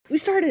We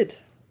started.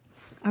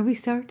 Are we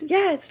started?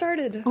 Yeah, it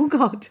started. Oh,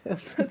 God.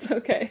 That's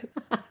okay.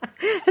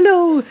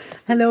 Hello.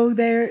 Hello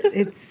there.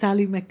 It's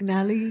Sally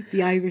McNally,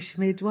 the Irish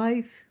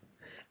midwife.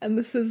 And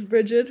this is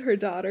Bridget, her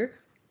daughter.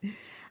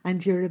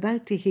 And you're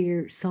about to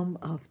hear some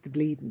of the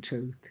bleeding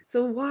truth.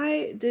 So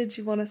why did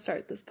you want to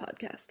start this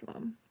podcast,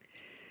 Mom?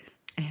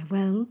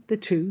 Well, the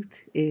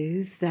truth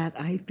is that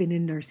I've been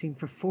in nursing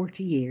for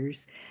 40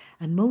 years,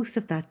 and most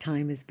of that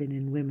time has been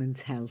in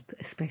women's health,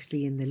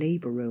 especially in the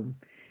labour room.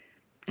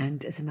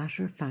 And as a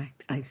matter of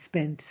fact, I've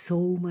spent so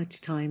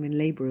much time in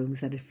labour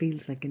rooms that it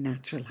feels like a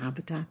natural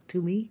habitat to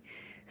me.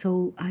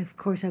 So, I've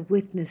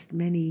witnessed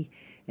many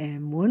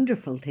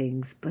wonderful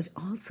things, but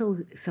also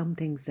some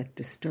things that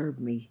disturb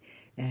me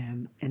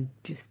and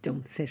just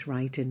don't sit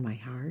right in my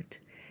heart.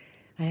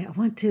 I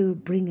want to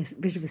bring a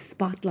bit of a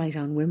spotlight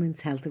on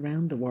women's health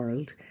around the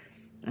world.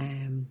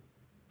 And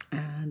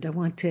I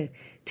want to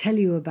tell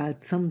you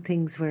about some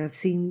things where I've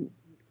seen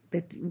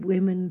that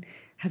women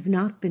have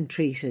not been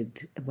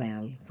treated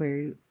well,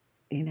 where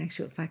in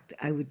actual fact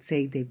I would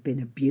say they've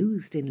been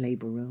abused in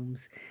labour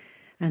rooms.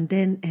 And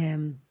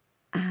then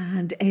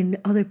and in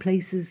other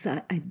places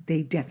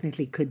they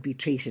definitely could be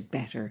treated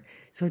better.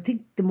 So I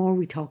think the more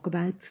we talk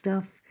about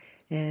stuff,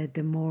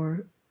 the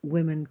more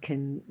women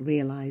can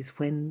realise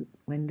when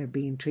they're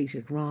being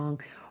treated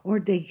wrong, or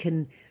they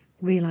can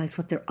realise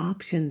what their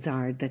options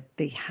are, that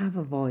they have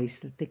a voice,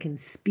 that they can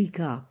speak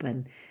up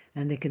and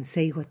they can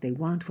say what they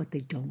want, what they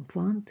don't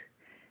want.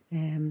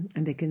 And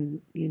they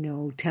can,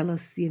 tell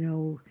us,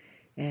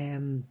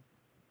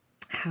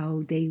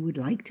 how they would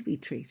like to be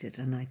treated.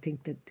 And I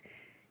think that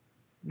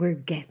we're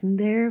getting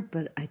there,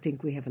 but I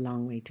think we have a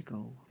long way to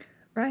go.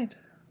 Right.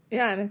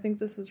 Yeah, and I think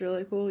this is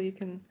really cool. You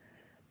can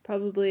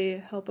probably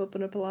help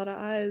open up a lot of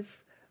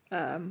eyes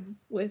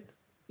with,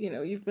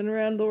 you've been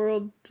around the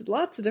world to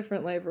lots of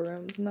different labor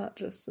rooms, not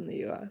just in the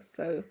U.S.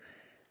 So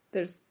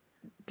there's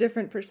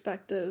different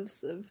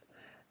perspectives of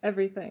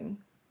everything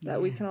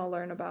that we can all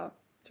learn about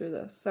through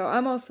this. So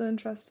I'm also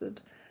interested.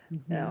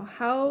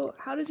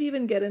 How did you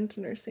even get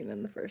into nursing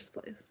in the first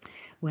place?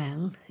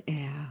 Well,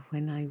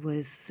 when I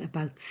was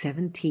about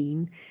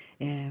 17,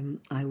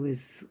 I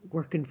was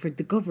working for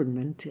the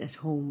government at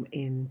home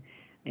in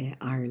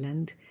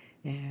Ireland.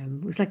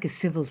 It was like a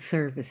civil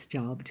service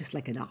job, just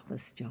like an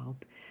office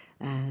job.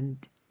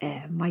 And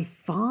my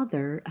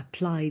father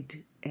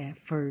applied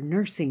for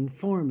nursing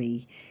for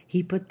me.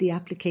 He put the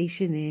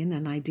application in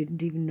and I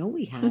didn't even know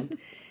he had.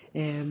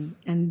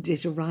 And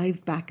it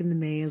arrived back in the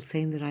mail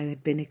saying that I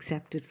had been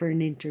accepted for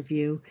an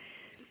interview.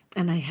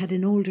 And I had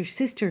an older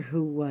sister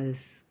who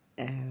was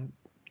a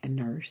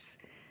nurse.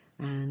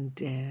 And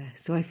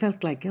so I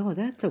felt like, oh,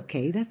 that's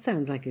okay. That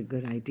sounds like a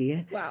good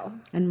idea. Wow.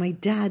 And my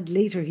dad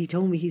later, he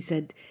told me, he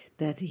said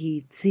that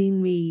he'd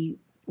seen me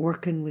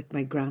working with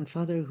my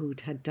grandfather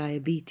who'd had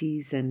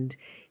diabetes and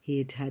he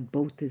had had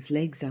both his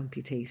legs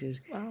amputated.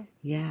 Wow.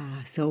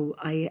 Yeah, so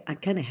I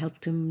kind of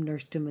helped him,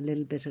 nursed him a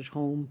little bit at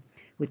home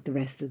with the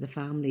rest of the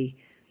family.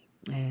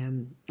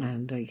 And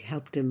I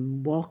helped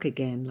him walk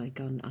again, like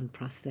on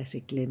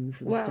prosthetic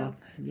limbs and stuff.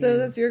 Yeah. So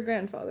that's your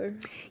grandfather?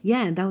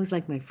 Yeah, and that was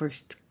like my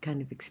first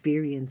kind of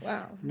experience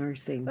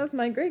nursing. That's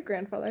my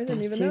great-grandfather. I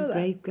didn't even know that.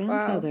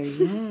 Great-grandfather,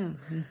 yeah.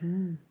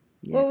 Mm-hmm.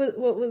 Yeah.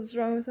 What was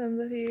wrong with him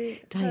that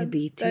he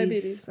Diabetes. had?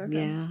 Diabetes, okay.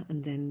 Yeah,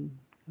 and then,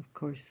 of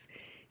course,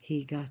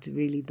 he got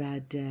really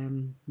bad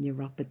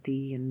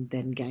neuropathy and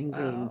then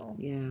gangrene. Wow.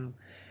 Yeah.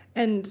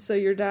 And so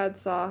your dad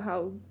saw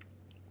how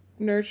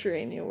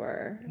nurturing you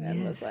were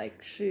and was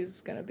like,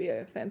 she's gonna be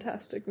a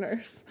fantastic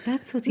nurse.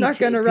 That's what he not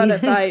gonna run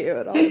it by you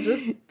at all,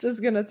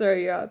 just gonna throw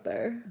you out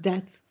there.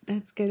 That's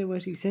kind of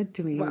what he said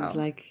to me. Wow. He was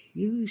like,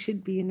 you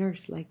should be a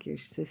nurse like your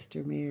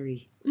sister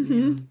Mary.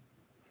 Mm-hmm.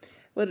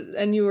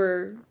 And you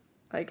were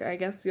like, I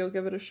guess you'll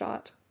give it a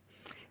shot.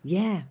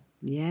 Yeah,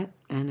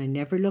 and I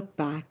never looked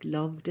back.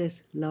 Loved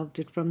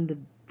it from the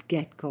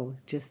get-go.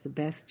 It's just the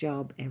best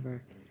job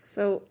ever.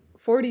 So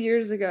 40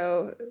 years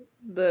ago,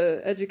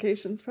 the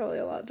education's probably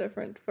a lot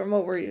different from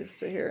what we're used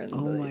to here in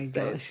the States.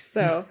 Gosh.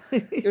 So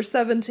you're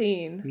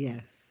 17.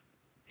 Yes.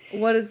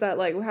 What is that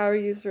like? How are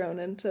you thrown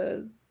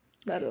into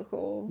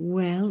medical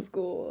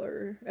school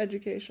or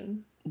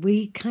education?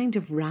 We kind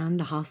of ran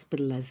the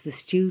hospital as the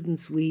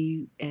students.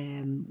 We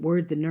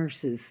were the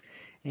nurses.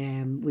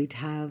 We'd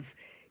have,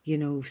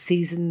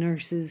 seasoned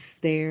nurses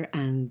there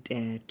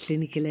and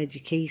clinical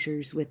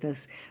educators with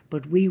us.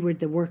 But we were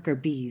the worker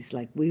bees.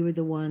 Like, we were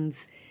the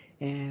ones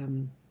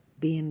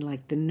being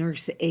like the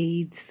nurse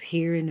aides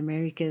here in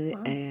America.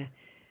 Wow.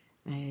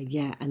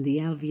 And the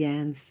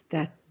LVNs,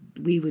 that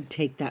we would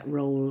take that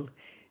role,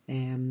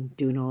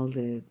 doing all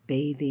the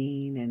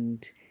bathing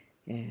and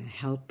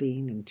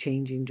helping and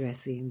changing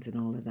dressings and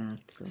all of that.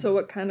 So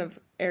what kind of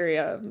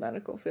area of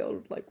medical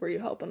field were you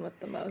helping with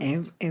the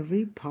most?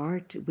 Every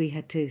part. We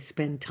had to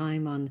spend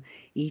time on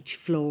each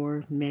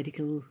floor: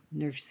 medical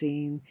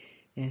nursing,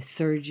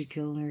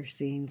 surgical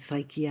nursing,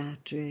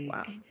 psychiatric,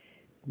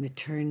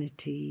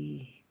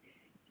 maternity,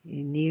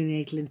 in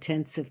neonatal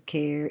intensive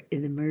care,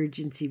 in the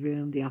emergency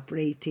room, the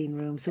operating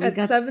room. So At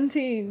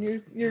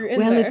 17, you're in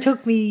well, there. it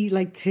took me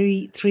like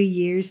three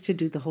years to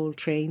do the whole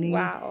training.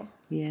 Wow.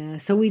 Yeah,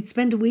 so we'd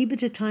spend a wee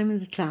bit of time in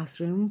the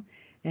classroom,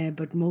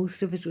 but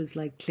most of it was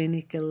like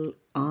clinical,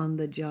 on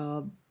the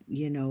job.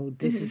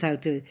 This is how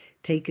to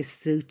take a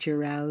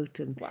suture out,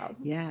 and Wow.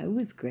 yeah, it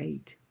was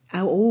great.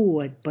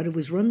 But it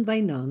was run by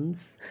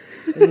nuns.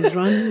 It was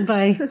run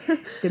by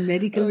the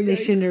medical Oh, yikes.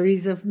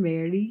 missionaries of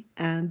Mary,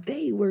 and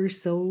they were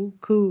so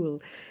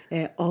cool.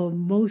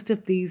 Most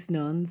of these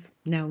nuns,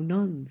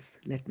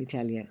 let me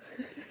tell you,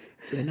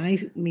 when I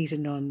meet a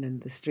nun in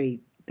the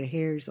street, the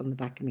hairs on the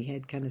back of my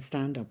head kind of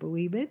stand up a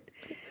wee bit,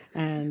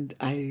 and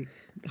I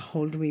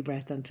hold my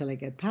breath until I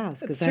get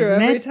past. It's Because true.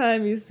 Every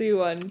time you see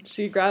one,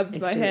 she grabs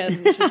my true.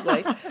 hand and she's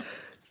like,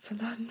 "It's a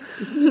nun."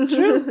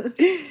 True.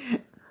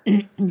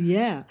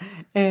 Yeah.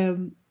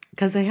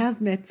 Because I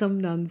have met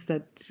some nuns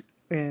that,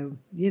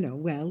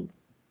 well,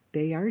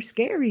 they are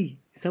scary.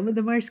 Some of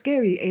them are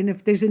scary. And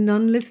if there's a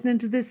nun listening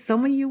to this,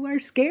 some of you are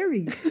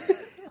scary.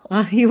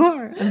 You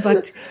are.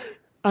 But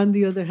on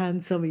the other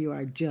hand, some of you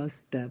are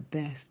just the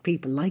best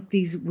people. Like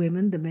these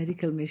women, the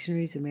medical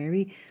missionaries of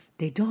Mary,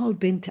 they'd all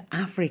been to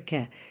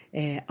Africa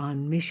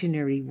on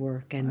missionary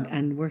work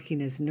and working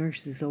as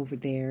nurses over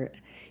there,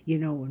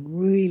 in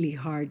really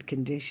hard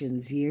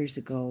conditions years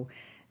ago.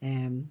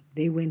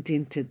 They went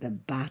into the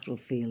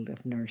battlefield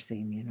of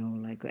nursing,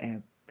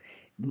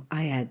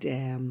 I had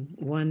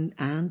one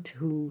aunt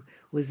who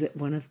was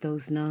one of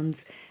those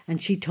nuns,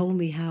 and she told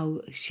me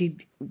how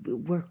she'd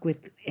work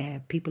with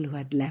people who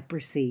had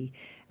leprosy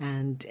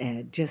and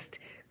just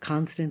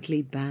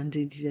constantly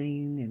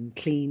bandaging and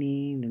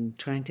cleaning and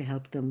trying to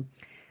help them,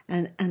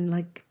 and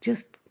like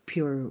just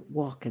pure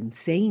walking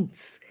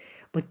saints.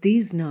 But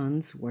these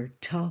nuns were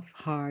tough,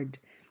 hard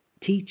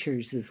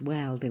teachers as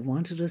well. They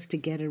wanted us to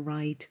get it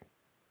right.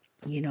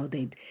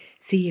 They'd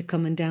see you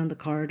coming down the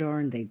corridor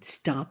and they'd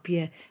stop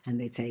you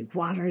and they'd say,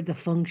 "What are the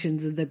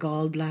functions of the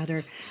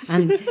gallbladder?"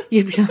 And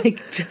you'd be like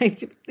trying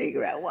to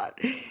figure out what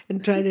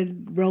and try to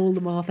roll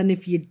them off. And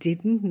if you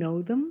didn't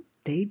know them,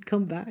 they'd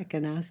come back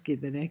and ask you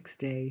the next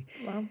day.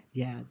 Wow.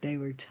 Yeah, they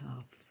were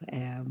tough.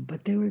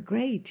 But they were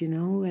great,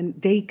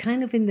 and they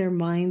kind of in their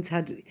minds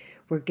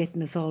were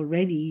getting us all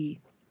ready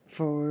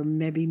for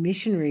maybe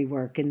missionary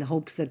work in the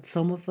hopes that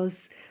some of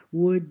us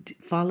would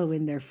follow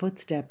in their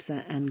footsteps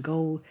and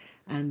go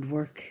and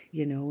work,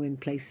 in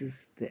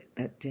places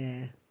that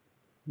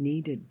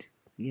needed,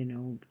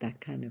 that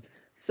kind of.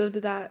 So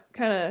did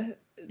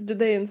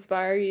they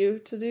inspire you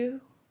to do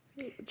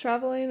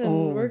traveling and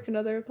Oh, work in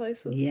other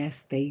places?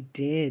 yes, they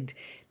did.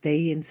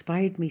 They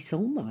inspired me so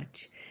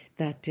much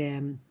that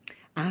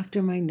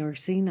after my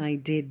nursing, I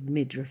did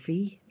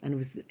midwifery, and it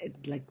was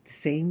like the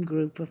same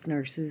group of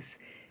nurses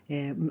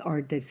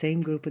or the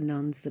same group of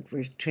nuns that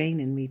were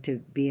training me to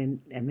be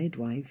a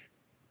midwife.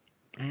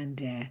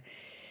 And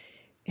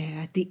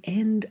at the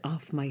end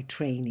of my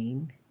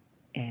training,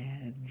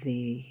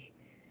 the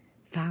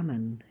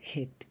famine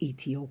hit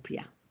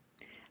Ethiopia.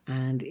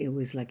 And it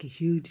was like a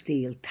huge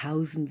deal.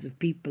 Thousands of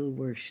people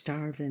were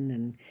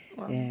starving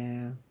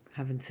and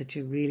having such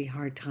a really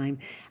hard time.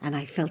 And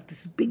I felt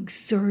this big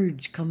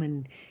surge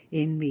coming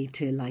in me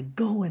to like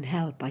go and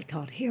help. I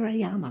thought, here I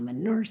am. I'm a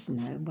nurse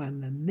now.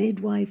 I'm a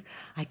midwife.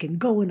 I can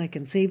go and I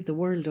can save the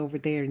world over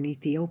there in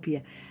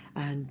Ethiopia.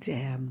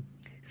 And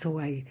so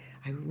I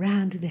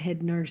ran to the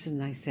head nurse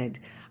and I said,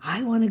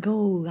 I want to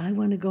go. I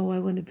want to go. I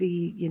want to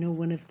be,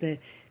 one of the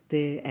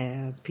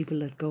people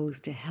that goes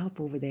to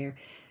help over there.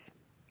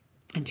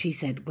 And she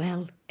said,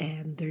 well,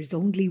 there's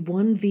only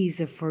one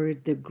visa for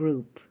the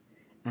group.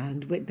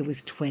 And there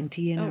was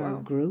 20 in our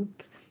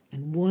group.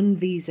 And one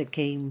visa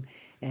came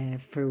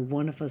for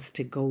one of us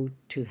to go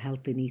to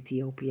help in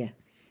Ethiopia.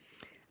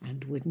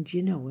 And wouldn't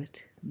you know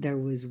it, there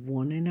was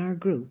one in our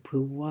group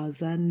who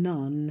was a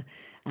nun.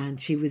 And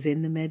she was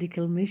in the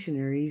medical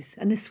missionaries.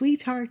 And a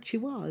sweetheart she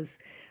was.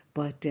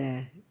 But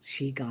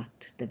she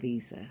got the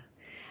visa.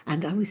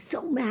 And I was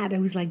so mad. I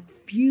was like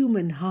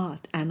fuming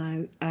hot.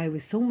 And I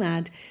was so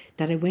mad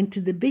that I went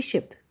to the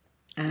bishop.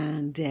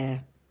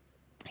 And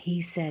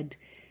he said,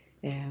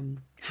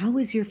 how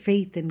is your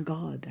faith in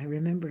God? I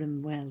remember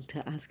him well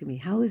to asking me,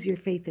 how is your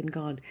faith in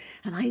God?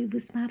 And I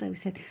was mad. I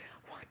said,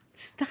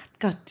 what's that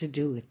got to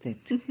do with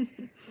it?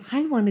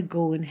 I want to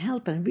go and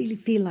help. And I really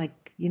feel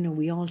like,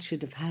 we all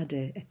should have had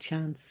a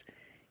chance.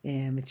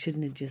 It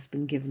shouldn't have just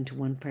been given to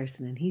one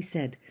person. And he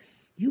said,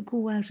 you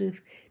go out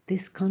of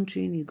this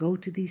country and you go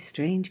to these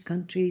strange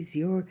countries,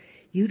 you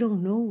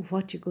don't know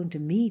what you're going to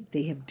meet.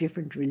 They have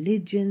different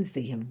religions,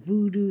 they have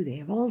voodoo, they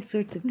have all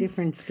sorts of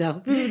different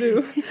stuff.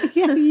 Voodoo.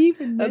 Yeah, he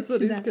even That's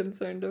what mentioned he's that.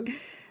 concerned of.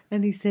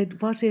 And he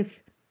said, what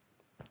if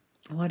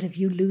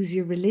you lose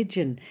your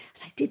religion?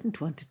 And I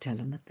didn't want to tell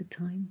him at the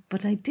time,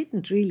 but I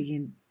didn't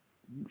really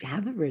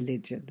have a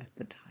religion at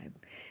the time.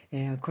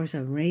 Of course,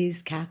 I'm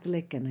raised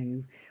Catholic,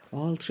 and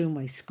all through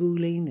my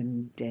schooling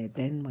and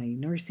then my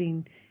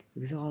nursing, it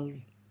was all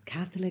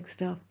Catholic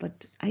stuff,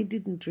 but I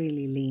didn't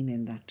really lean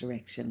in that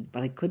direction.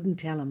 But I couldn't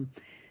tell him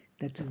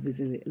that it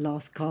was a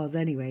lost cause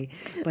anyway.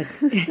 But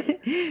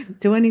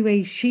so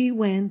anyway, she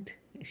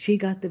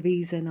got the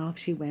visa and off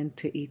she went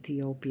to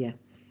Ethiopia.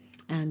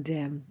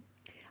 And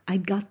I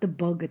got the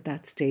bug at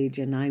that stage,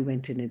 and I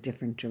went in a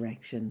different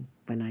direction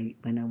when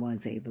I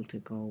was able to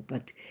go.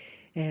 But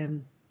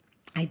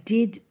I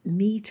did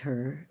meet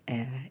her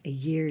a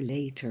year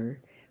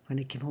later when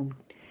I came home,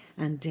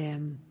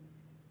 and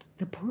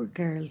the poor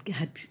girl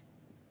had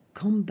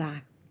come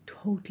back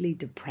totally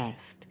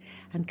depressed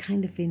and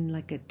kind of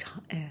in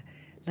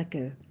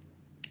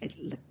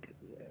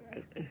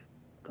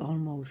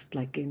almost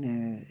like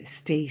in a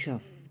state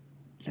of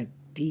like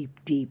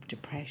deep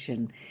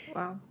depression.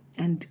 Wow.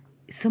 And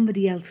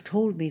somebody else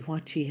told me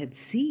what she had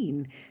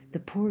seen. The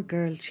poor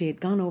girl, she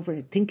had gone over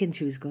it thinking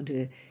she was going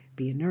to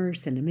be a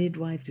nurse and a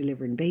midwife,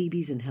 delivering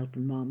babies and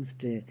helping moms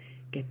to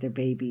get their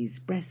babies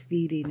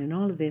breastfeeding and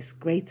all of this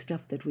great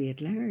stuff that we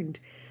had learned.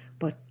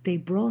 But they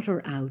brought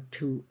her out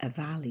to a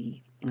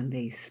valley, and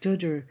they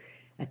stood her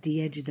at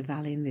the edge of the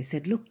valley, and they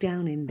said, look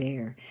down in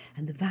there.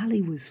 And the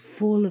valley was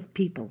full of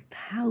people,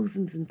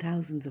 thousands and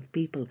thousands of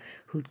people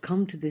who'd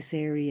come to this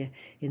area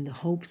in the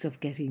hopes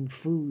of getting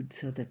food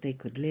so that they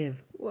could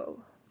live. Whoa.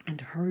 And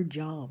her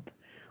job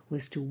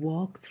was to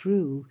walk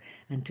through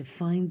and to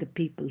find the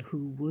people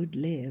who would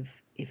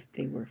live if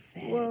they were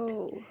fed.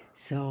 Whoa.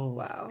 So,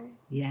 wow.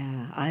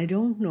 Yeah, I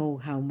don't know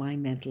how my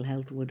mental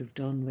health would have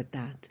done with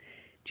that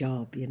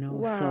job, you know.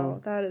 Wow,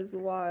 so, that is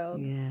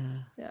wild.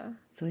 Yeah.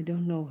 So I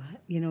don't know,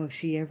 if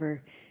she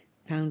ever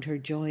found her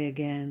joy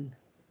again.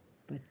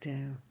 But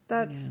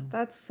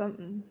that's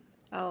something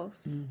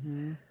else.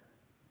 Mm-hmm.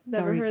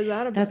 Never heard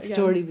that about that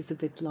story was a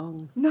bit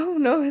long.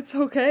 No, it's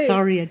okay.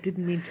 Sorry, I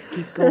didn't mean to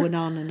keep going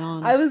on and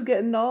on. I was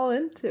getting all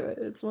into it.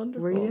 It's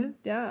wonderful. Were you?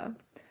 Yeah.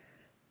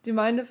 Do you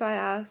mind if I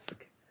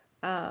ask,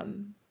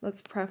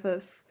 let's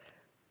preface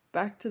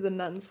back to the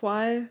nuns.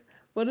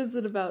 What is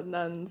it about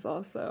nuns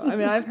also? I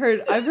mean, I've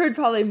heard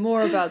probably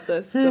more about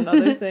this than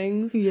other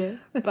things. Yeah.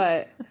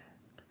 But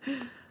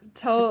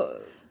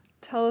tell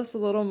us a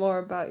little more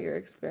about your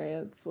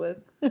experience with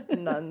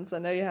nuns. I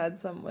know you had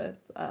some with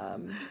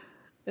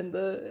in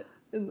the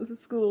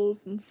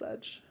schools and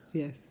such.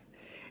 Yes.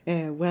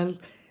 Well,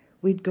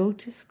 we'd go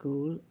to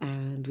school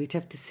and we'd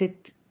have to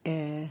sit,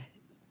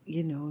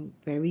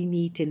 very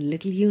neat in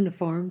little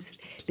uniforms,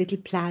 little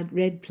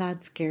red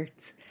plaid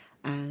skirts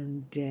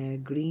and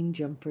green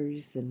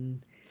jumpers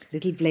and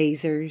little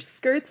blazers.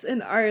 Skirts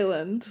in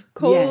Ireland,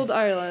 cold Yes,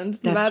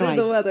 Ireland, no matter right.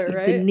 the weather,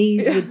 right? The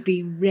knees would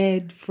be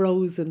red,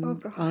 frozen on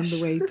the gosh.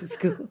 way to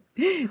school.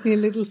 Your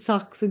little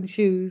socks and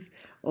shoes.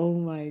 Oh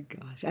my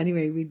gosh.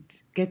 Anyway, we'd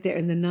get there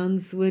and the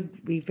nuns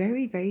would be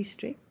very, very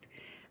strict.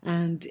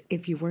 And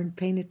if you weren't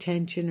paying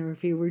attention or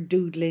if you were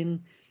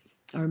doodling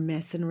or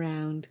messing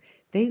around,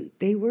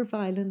 they were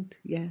violent.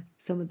 Yeah,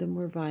 some of them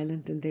were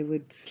violent, and they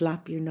would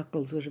slap your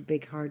knuckles with a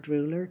big hard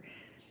ruler.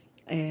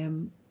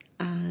 And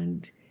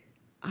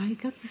I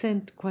got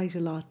sent quite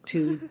a lot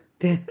to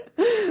the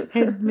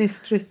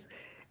headmistress.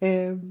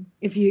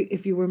 If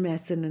you were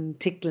messing and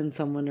tickling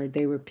someone or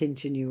they were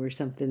pinching you or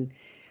something,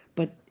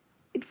 but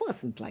it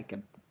wasn't like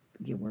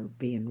you were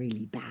being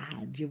really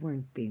bad. You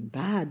weren't being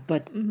bad,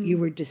 but you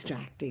were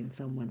distracting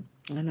someone.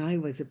 And I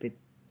was a bit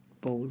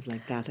bold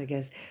like that, I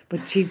guess.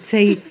 But she'd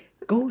say,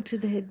 go to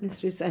the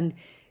headmistress. And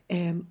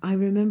I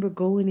remember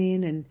going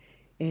in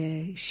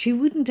and she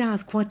wouldn't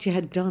ask what you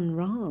had done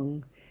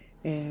wrong.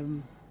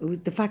 It was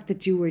the fact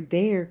that you were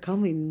there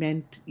coming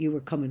meant you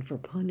were coming for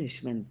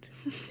punishment.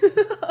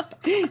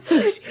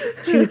 So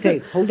she would say,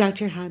 hold out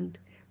your hand,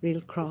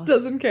 real cross.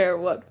 Doesn't care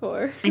what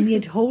for. And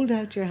you'd hold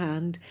out your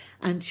hand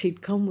and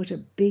she'd come with a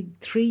big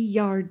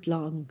 3-yard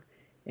long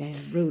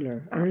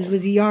ruler. Or it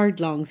was a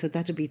yard long, so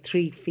that'd be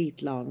 3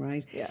 feet long,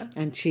 right? Yeah.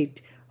 And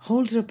she'd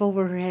hold it up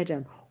over her head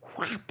and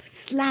whap,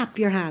 slap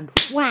your hand,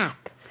 whap.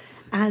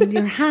 And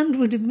your hand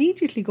would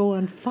immediately go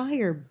on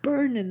fire,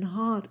 burning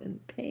hot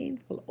and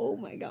painful. Oh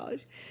my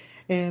gosh.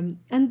 And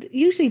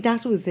usually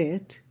that was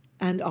it.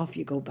 And off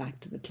you go back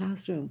to the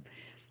classroom.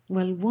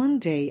 Well, one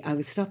day I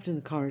was stopped in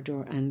the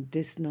corridor and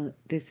this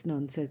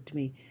nun said to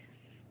me,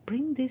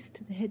 bring this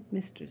to the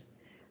headmistress.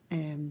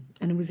 And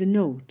it was a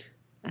note.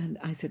 And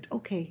I said,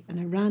 okay. And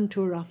I ran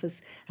to her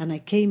office and I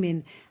came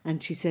in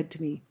and she said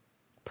to me,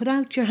 put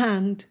out your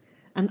hand.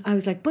 And I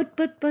was like, but.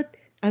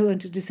 I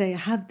wanted to say, I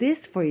have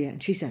this for you.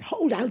 And she said,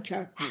 hold out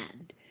your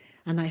hand.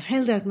 And I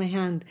held out my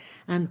hand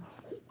and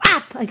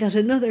whap, I got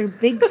another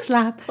big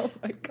slap. Oh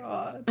my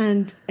God.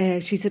 And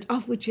she said,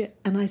 off with you.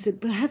 And I said,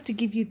 but I have to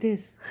give you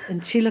this.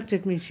 And she looked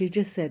at me and she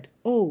just said,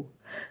 oh,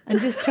 and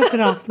just took it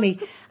off me.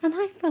 And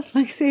I felt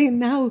like saying,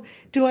 now,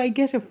 do I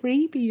get a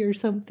freebie or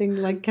something?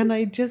 Like, can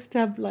I just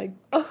have like...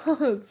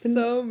 Oh, it's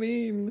so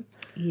mean.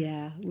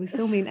 Yeah, it was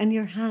so mean. And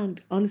your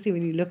hand, honestly,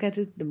 when you look at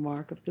it, the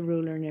mark of the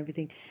ruler and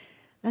everything.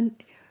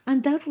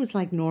 And that was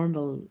like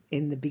normal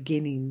in the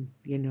beginning,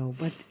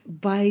 but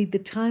by the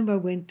time I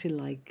went to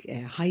like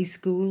high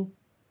school,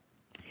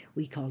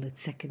 we call it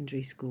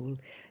secondary school,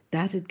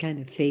 that had kind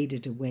of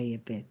faded away a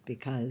bit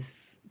because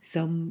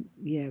some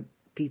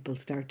people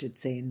started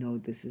saying, no,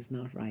 this is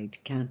not right,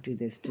 you can't do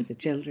this to the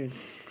children.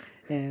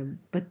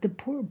 But the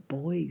poor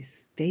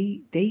boys,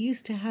 they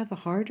used to have a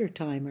harder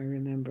time, I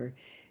remember.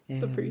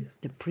 The priests.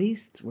 The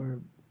priests were,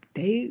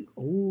 the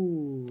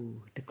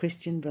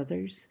Christian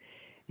brothers.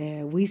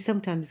 We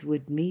sometimes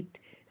would meet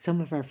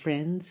some of our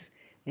friends,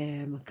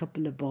 a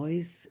couple of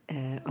boys,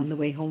 on the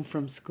way home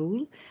from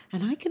school.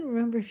 And I can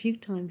remember a few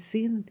times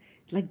seeing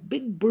like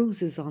big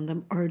bruises on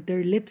them, or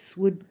their lips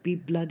would be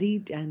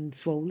bloodied and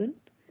swollen.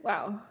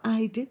 Wow.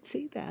 I did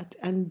see that.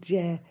 And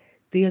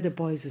the other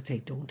boys would say,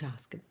 don't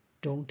ask him,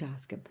 don't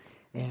ask him.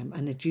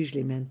 And it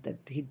usually meant that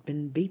he'd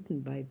been beaten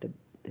by the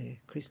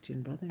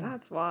Christian brother.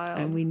 That's wild.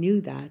 And we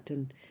knew that.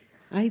 And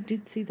I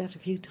did see that a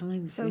few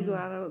times. So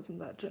glad I wasn't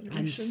that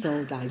generation. I'm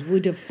so glad.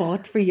 Would have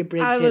fought for you,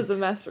 Bridget. I was a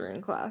messer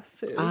in class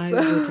too. I so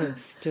would have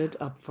stood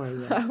up for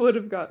you. I would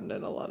have gotten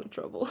in a lot of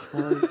trouble.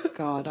 Oh,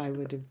 God, I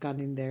would have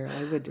gone in there.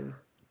 I would have.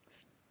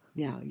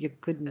 Yeah, you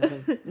couldn't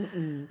have.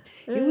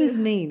 It was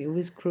mean. It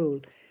was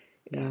cruel.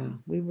 Yeah,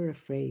 we were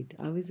afraid.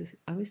 I was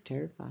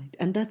terrified.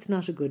 And that's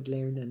not a good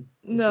learning.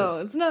 No,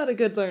 it's not a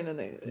good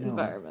learning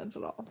environment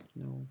at all.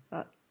 No.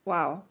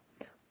 Wow.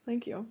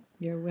 Thank you.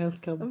 You're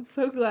welcome. I'm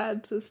so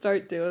glad to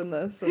start doing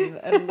this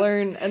and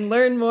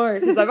learn more,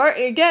 because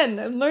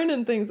I'm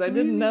learning things I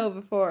didn't know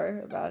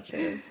before about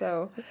you.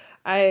 So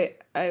I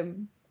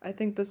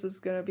think this is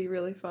going to be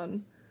really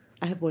fun.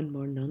 I have one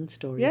more nun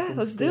story. Yeah,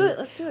 let's do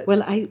it.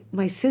 Well,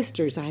 my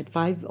sisters, I had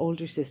 5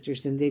 older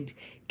sisters, and they'd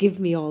give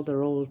me all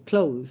their old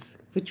clothes,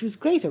 which was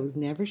great. I was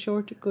never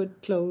short of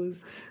good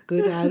clothes,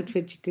 good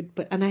outfit you could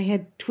put. And I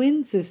had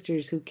twin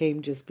sisters who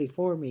came just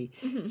before me.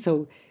 Mm-hmm.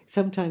 So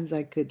sometimes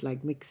I could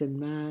like mix and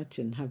match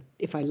and have,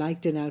 if I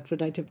liked an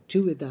outfit, I'd have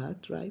 2 of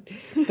that, right?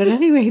 But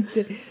anyway,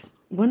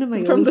 one of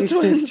my older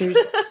sisters,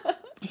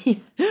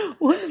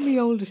 one of my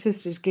older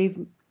sisters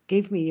gave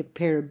me a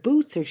pair of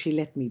boots, or she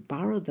let me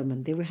borrow them,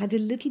 and they had a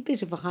little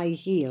bit of a high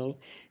heel,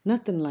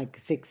 nothing like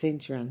 6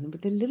 inch or anything,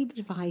 but a little bit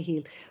of a high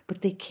heel,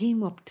 but they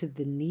came up to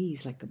the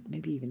knees, like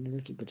maybe even a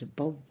little bit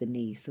above the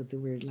knees, so they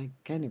were like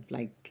kind of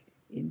like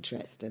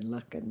interesting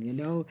looking, you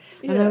know.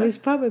 And I was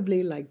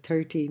probably like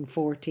 13,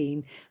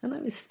 14, and I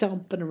was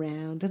stomping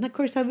around, and of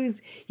course I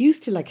was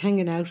used to like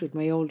hanging out with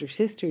my older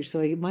sisters,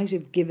 so I might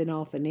have given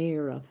off an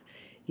air of,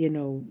 you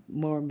know,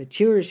 more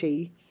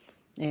maturity.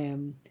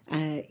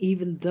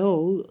 Even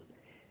though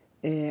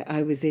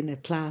I was in a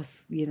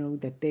class, you know,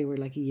 that they were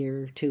like a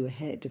year or 2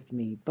 ahead of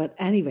me. But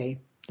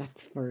anyway,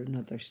 that's for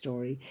another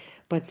story.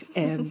 But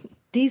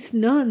these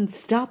nuns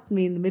stopped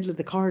me in the middle of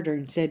the corridor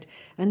and said,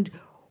 "And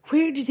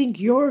where do you think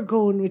you're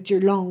going with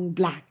your long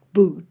black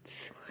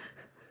boots?"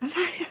 And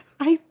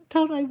I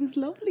thought I was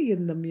lovely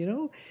in them, you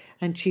know.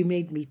 And she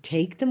made me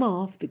take them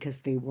off because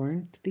they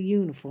weren't the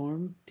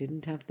uniform,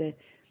 didn't have the,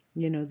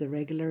 you know, the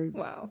regular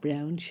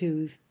brown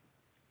shoes.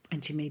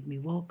 And she made me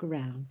walk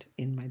around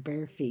in my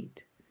bare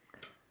feet.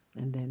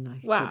 And then I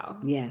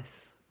yes,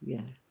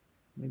 yeah.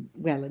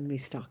 Well, in my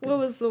stockings. What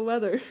was the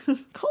weather?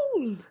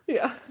 Cold.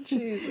 Yeah,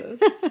 Jesus.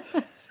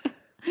 That's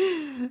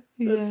mean.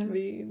 It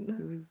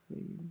was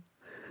mean.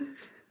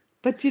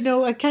 But, you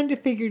know, I kind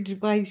of figured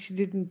why she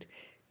didn't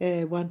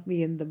want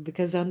me in them,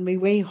 because on my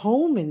way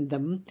home in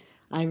them,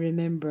 I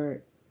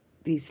remember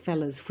these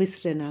fellas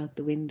whistling out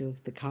the window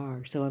of the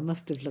car. So I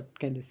must have looked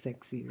kind of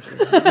sexy or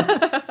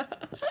something.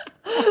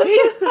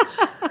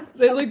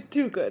 They look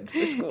too good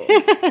for school.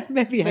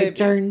 Maybe I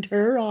turned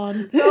her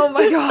on. Oh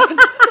my God.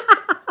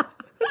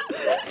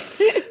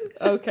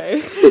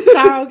 Okay.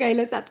 Okay,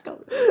 let's not go.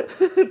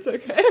 It's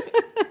okay.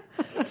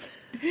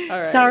 All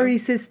right. Sorry,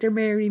 Sister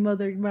Mary,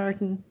 Mother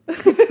Martin.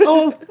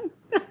 Oh.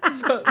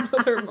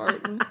 Mother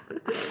Martin.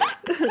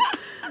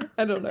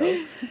 I don't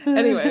know.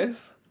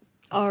 Anyways.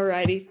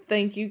 Alrighty,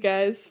 thank you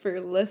guys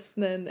for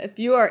listening. If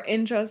you are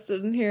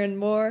interested in hearing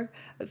more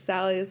of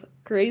Sally's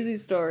crazy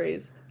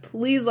stories,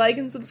 please like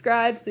and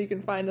subscribe so you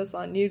can find us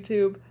on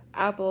YouTube,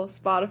 Apple,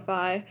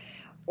 Spotify,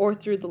 or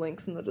through the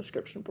links in the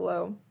description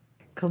below.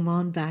 Come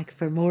on back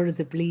for more of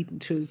the bleeding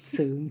truth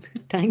soon.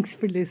 Thanks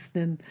for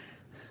listening.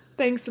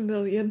 Thanks a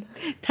million.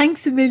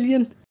 Thanks a million.